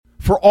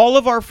For all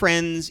of our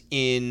friends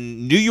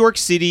in New York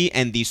City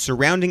and the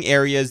surrounding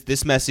areas,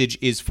 this message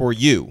is for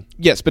you.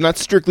 Yes, but not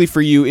strictly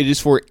for you. It is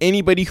for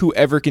anybody who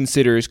ever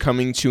considers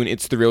coming to an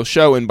It's The Real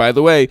show. And by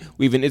the way,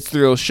 we have an It's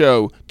The Real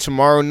show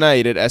tomorrow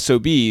night at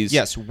SOB's.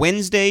 Yes,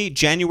 Wednesday,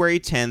 January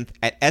 10th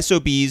at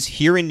SOB's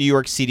here in New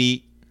York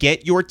City.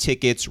 Get your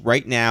tickets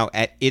right now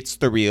at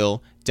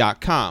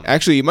ItsTheReal.com.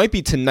 Actually, it might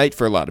be tonight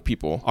for a lot of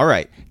people. All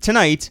right.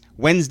 Tonight,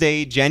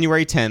 Wednesday,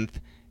 January 10th,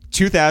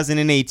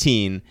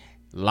 2018,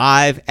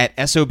 live at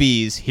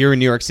SOB's here in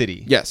New York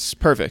City. Yes,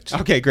 perfect.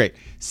 Okay, great.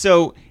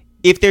 So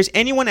if there's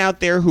anyone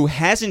out there who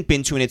hasn't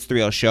been to an It's The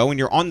Real show and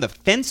you're on the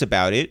fence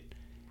about it,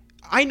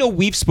 I know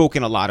we've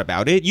spoken a lot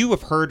about it. You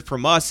have heard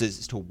from us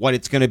as to what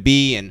it's going to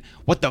be and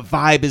what the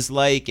vibe is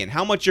like and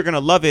how much you're going to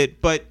love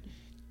it, but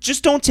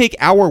just don't take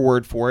our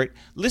word for it.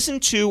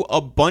 Listen to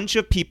a bunch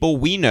of people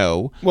we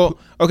know. Well,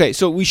 okay,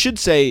 so we should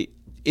say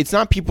it's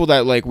not people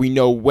that like we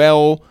know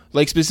well,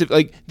 like specific.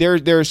 Like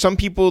there are some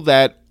people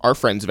that are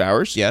friends of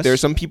ours. Yes. There are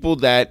some people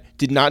that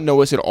did not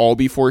know us at all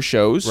before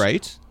shows.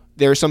 Right.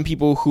 There are some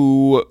people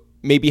who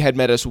maybe had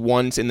met us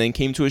once and then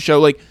came to a show.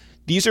 Like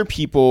these are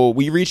people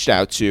we reached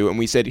out to and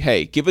we said,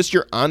 hey, give us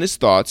your honest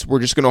thoughts. We're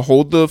just going to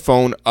hold the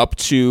phone up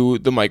to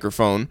the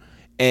microphone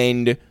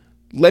and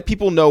let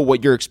people know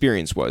what your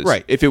experience was.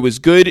 Right. If it was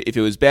good, if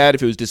it was bad,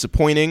 if it was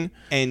disappointing.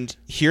 And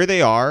here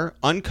they are,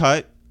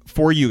 uncut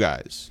for you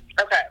guys.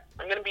 Okay,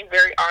 I'm going to be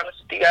very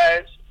honest with you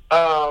guys.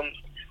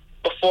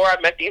 Before I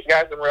met these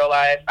guys in real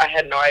life, I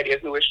had no idea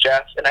who was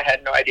Jeff, and I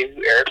had no idea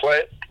who Eric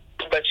was.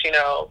 But, you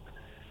know,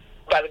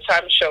 by the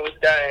time the show was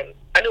done,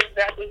 I knew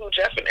exactly who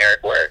Jeff and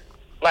Eric were.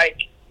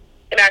 Like,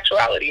 in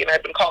actuality, and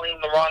I've been calling them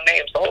the wrong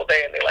names the whole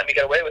day, and they let me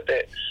get away with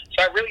it.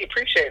 So I really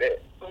appreciate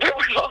it. But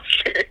with all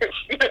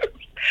seriousness,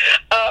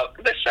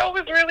 the show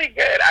was really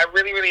good. I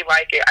really, really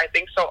like it. I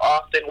think so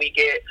often we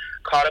get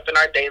caught up in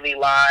our daily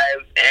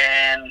lives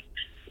and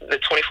the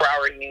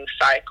 24-hour news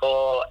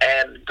cycle,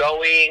 and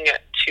going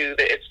to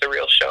the It's The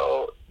Real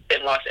show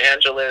in Los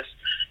Angeles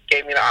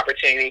gave me the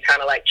opportunity to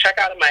kind of like check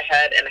out of my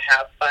head and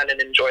have fun and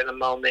enjoy the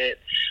moment,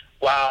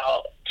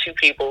 while two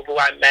people who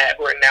I met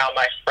who are now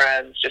my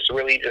friends just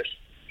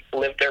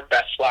lived their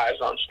best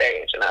lives on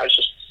stage, and I was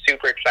just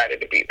super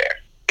excited to be there.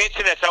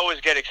 Internets always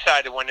get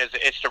excited when there's an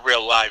It's The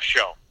Real live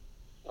show.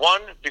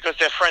 1, because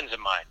they're friends of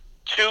mine.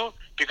 2,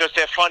 because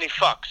they're funny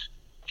fucks.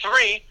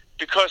 3,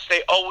 because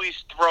they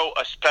always throw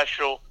a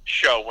special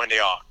show when they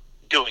are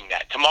doing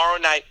that. Tomorrow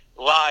night,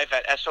 live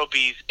at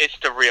SOB's, It's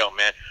The Real,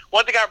 man.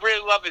 One thing I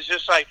really love is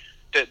just like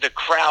the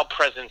crowd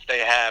presence they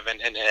have and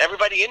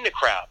everybody in the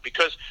crowd,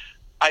 because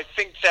I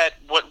think that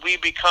what we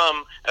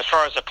become as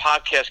far as a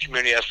podcast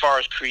community, as far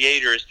as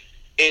creators,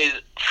 is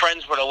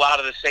friends with a lot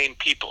of the same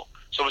people.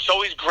 So it's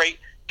always great.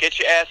 Get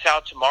your ass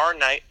out tomorrow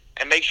night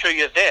and make sure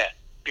you're there,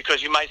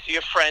 because you might see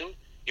a friend.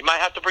 You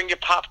might have to bring your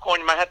popcorn.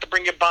 You might have to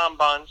bring your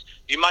bonbons.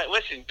 You might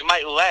listen. You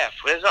might laugh.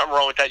 There's nothing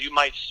wrong with that. You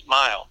might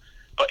smile.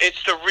 But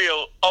It's The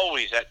Real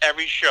always at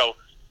every show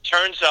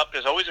turns up.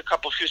 There's always a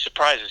couple few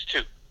surprises,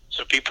 too.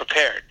 So be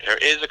prepared. There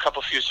is a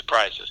couple few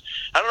surprises.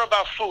 I don't know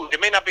about food. There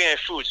may not be any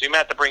food, so you may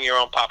have to bring your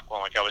own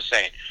popcorn, like I was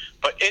saying.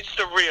 But It's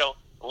The Real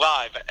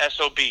live at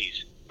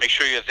SOB's. Make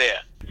sure you're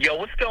there. Yo,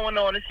 what's going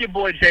on? It's your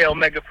boy J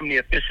Omega from the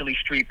Officially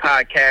Street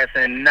Podcast,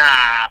 and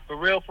for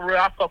real,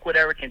 I fuck with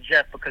Eric and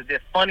Jeff because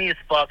they're funny as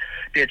fuck.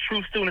 They're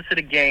true students of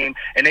the game,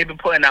 and they've been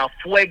putting out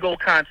fuego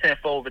content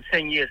for over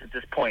 10 years at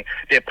this point.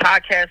 Their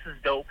podcast is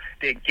dope.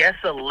 Their guests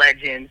are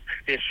legends.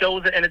 Their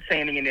shows are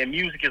entertaining, and their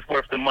music is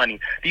worth the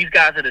money. These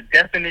guys are the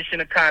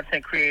definition of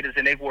content creators,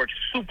 and they've worked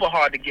super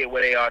hard to get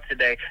where they are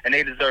today, and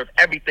they deserve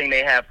everything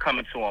they have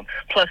coming to them.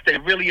 Plus, they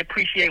really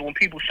appreciate when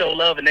people show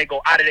love, and they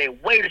go out of their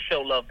way to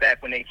show love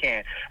back when they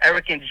can.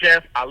 Eric and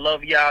Jeff, I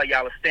love y'all.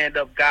 Y'all are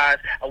stand-up guys.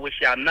 I wish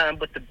y'all nothing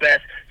but the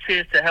best.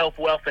 Cheers to health,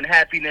 wealth, and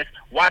happiness.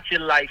 Watch your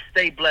life.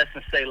 Stay blessed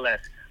and say less.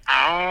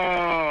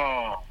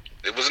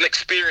 It was an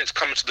experience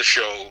coming to the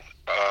show,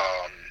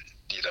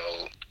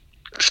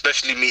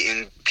 especially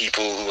meeting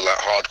people who were like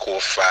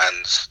hardcore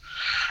fans,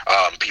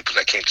 people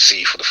that came to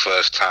see for the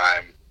first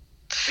time,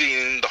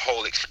 seeing the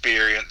whole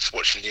experience,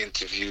 watching the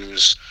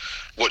interviews,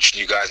 watching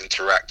you guys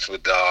interact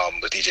with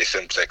DJ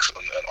Simplex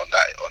on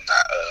that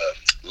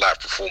live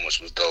performance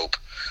was dope.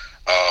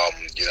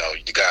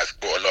 You guys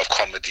brought a lot of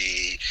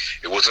comedy.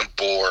 It wasn't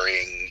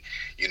boring.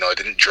 It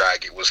didn't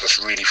drag. It was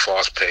just really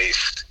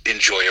fast-paced,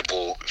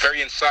 enjoyable, very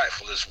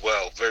insightful as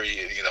well. Very,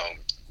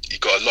 you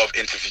got a lot of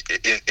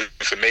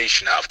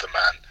information out of the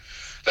man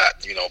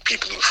that,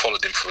 people who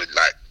followed him for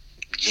like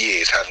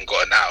years haven't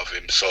gotten out of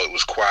him. So it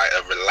was quite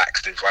a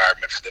relaxed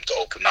environment for them to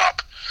open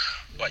up.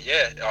 But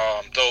yeah,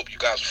 dope. You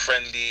guys were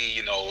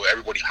friendly.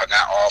 Everybody hung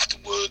out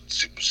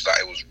afterwards. It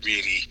was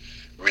really,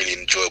 really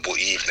enjoyable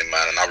evening,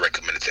 man. And I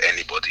recommend it to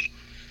anybody.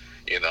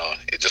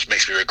 It just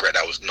makes me regret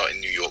I was not in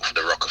New York for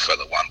the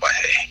Rockefeller one. But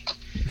hey,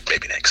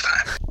 maybe next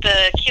time.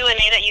 The Q&A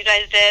that you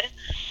guys did,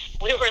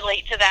 we were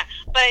late to that,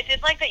 but I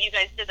did like that you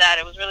guys did that.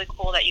 It was really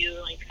cool that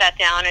you sat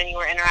down and you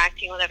were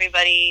interacting with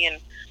everybody, and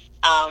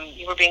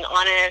you were being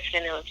honest,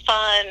 and it was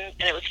fun,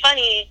 and it was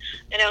funny,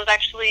 and it was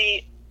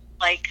actually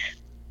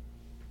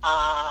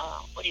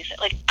what do you say?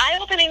 Like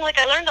eye-opening. Like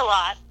I learned a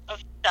lot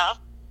of stuff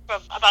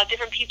about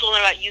different people and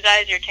about you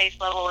guys, your taste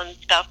level and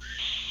stuff.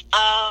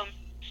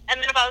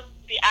 And then about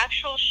the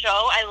actual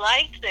show, I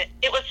liked that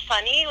it was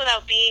funny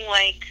without being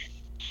like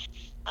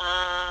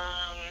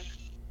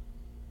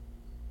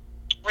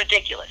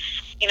ridiculous.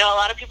 You know, a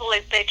lot of people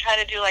they try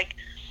to do like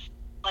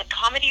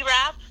comedy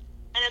rap,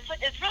 and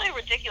it's really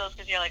ridiculous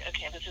because you're like,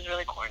 okay, this is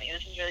really corny,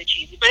 this is really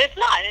cheesy, but it's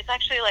not. It's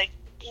actually like,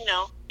 you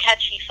know,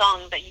 catchy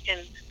songs that you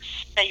can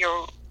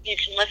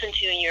listen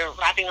to and you're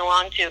rapping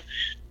along to,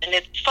 and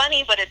it's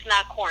funny, but it's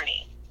not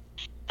corny.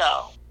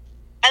 So,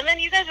 and then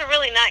you guys are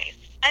really nice.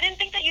 I didn't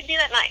think that you'd be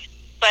that nice,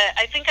 but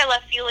I think I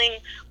left feeling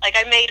like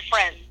I made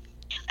friends,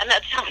 and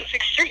that sounds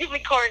extremely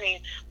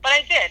corny, but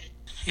I did.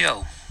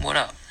 Yo, what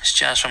up? It's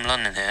Jazz from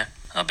London here.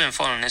 I've been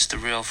following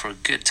ItsTheReal for a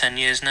good 10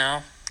 years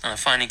now, and I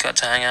finally got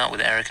to hang out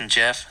with Eric and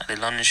Jeff at the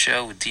London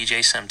show with DJ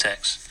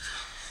Semtex.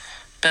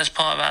 Best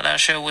part about that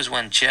show was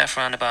when Jeff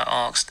roundabout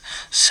asked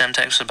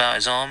Semtex about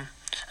his arm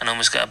and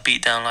almost got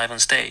beat down live on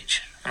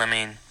stage. And I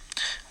mean,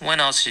 when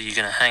else are you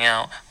going to hang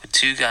out with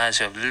two guys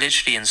who have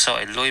literally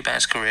insulted Lloyd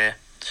Banks' career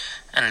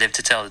and live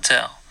to tell the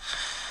tale?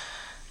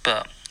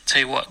 But tell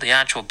you what, the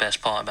actual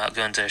best part about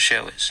going to a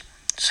show is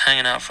just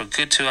hanging out for a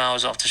good 2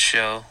 hours after the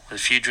show with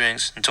a few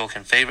drinks and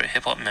talking favorite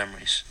hip-hop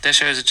memories. Their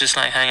shows are just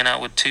like hanging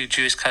out with two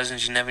Jewish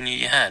cousins you never knew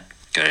you had.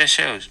 Go to their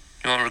shows.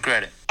 You won't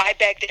regret it. I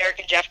begged Eric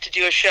and Jeff to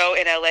do a show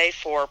in LA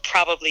for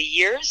probably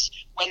years.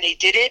 When they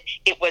did it,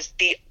 it was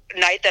the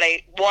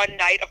one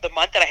night of the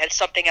month that I had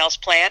something else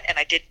planned, and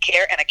I didn't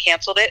care, and I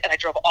canceled it, and I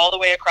drove all the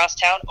way across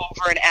town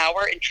over an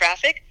hour in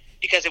traffic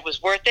because it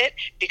was worth it,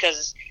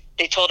 because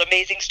they told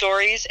amazing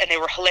stories, and they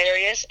were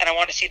hilarious, and I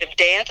want to see them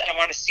dance, and I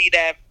want to see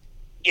them,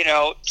 you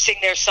know, sing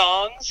their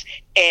songs.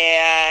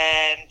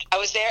 And I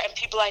was there, and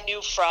people I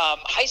knew from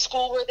high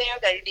school were there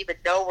that I didn't even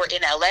know were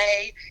in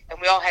LA, and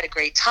we all had a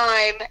great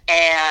time.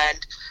 And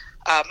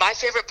my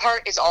favorite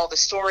part is all the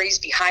stories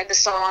behind the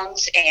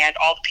songs and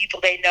all the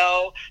people they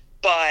know,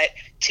 but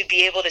to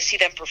be able to see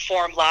them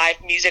perform live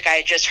music I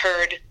had just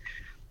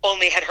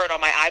only heard on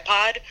my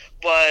iPod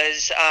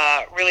was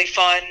really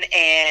fun,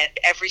 and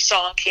every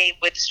song came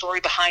with a story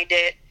behind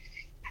it.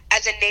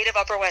 As a native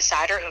Upper West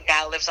Sider who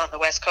now lives on the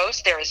West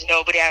Coast, there is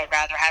nobody I would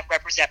rather have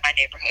represent my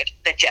neighborhood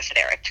than Jeff and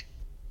Eric.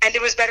 And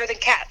it was better than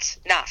Cats.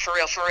 Nah, for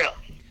real, for real.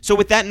 So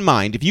with that in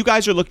mind, if you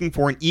guys are looking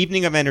for an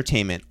evening of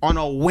entertainment on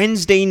a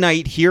Wednesday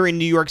night here in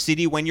New York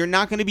City when you're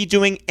not going to be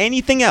doing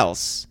anything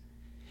else,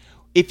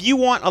 if you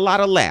want a lot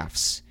of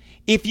laughs,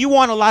 if you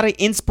want a lot of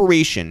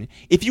inspiration,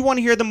 if you want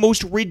to hear the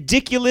most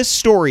ridiculous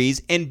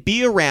stories and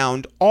be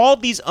around all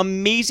these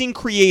amazing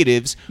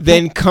creatives,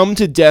 Then come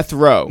to Death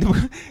Row.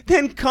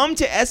 then come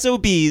to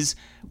SOB's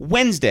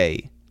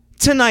Wednesday,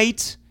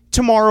 tonight,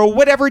 tomorrow,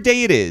 whatever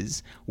day it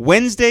is.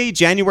 Wednesday,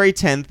 January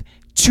 10th,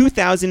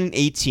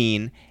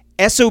 2018,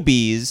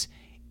 SOB's.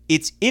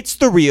 It's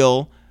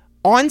ItsTheReal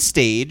on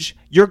stage.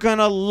 You're going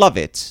to love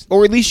it.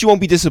 Or at least you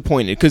won't be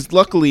disappointed, because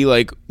luckily,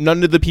 like,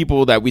 none of the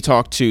people that we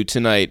talked to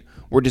tonight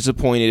were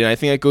disappointed, and I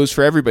think that goes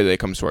for everybody that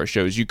comes to our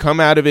shows. You come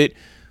out of it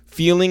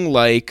feeling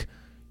like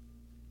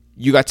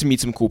you got to meet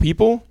some cool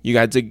people, you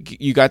got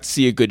to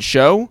see a good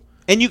show,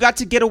 and you got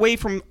to get away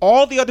from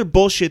all the other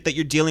bullshit that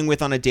you're dealing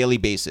with on a daily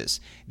basis.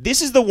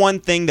 This is the one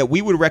thing that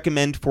we would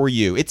recommend for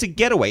you. It's a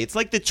getaway. It's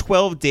like the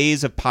 12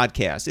 days of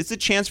podcasts. It's a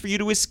chance for you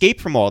to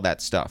escape from all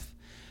that stuff.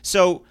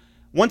 So,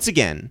 once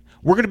again,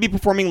 we're going to be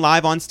performing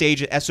live on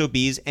stage at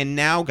SOB's, and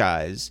now,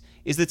 guys,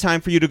 is the time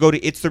for you to go to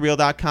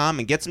ItsTheReal.com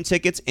and get some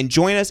tickets and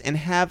join us and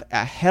have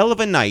a hell of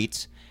a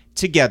night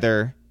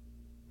together.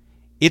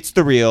 It's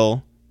The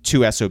Real,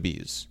 2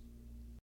 SOBs.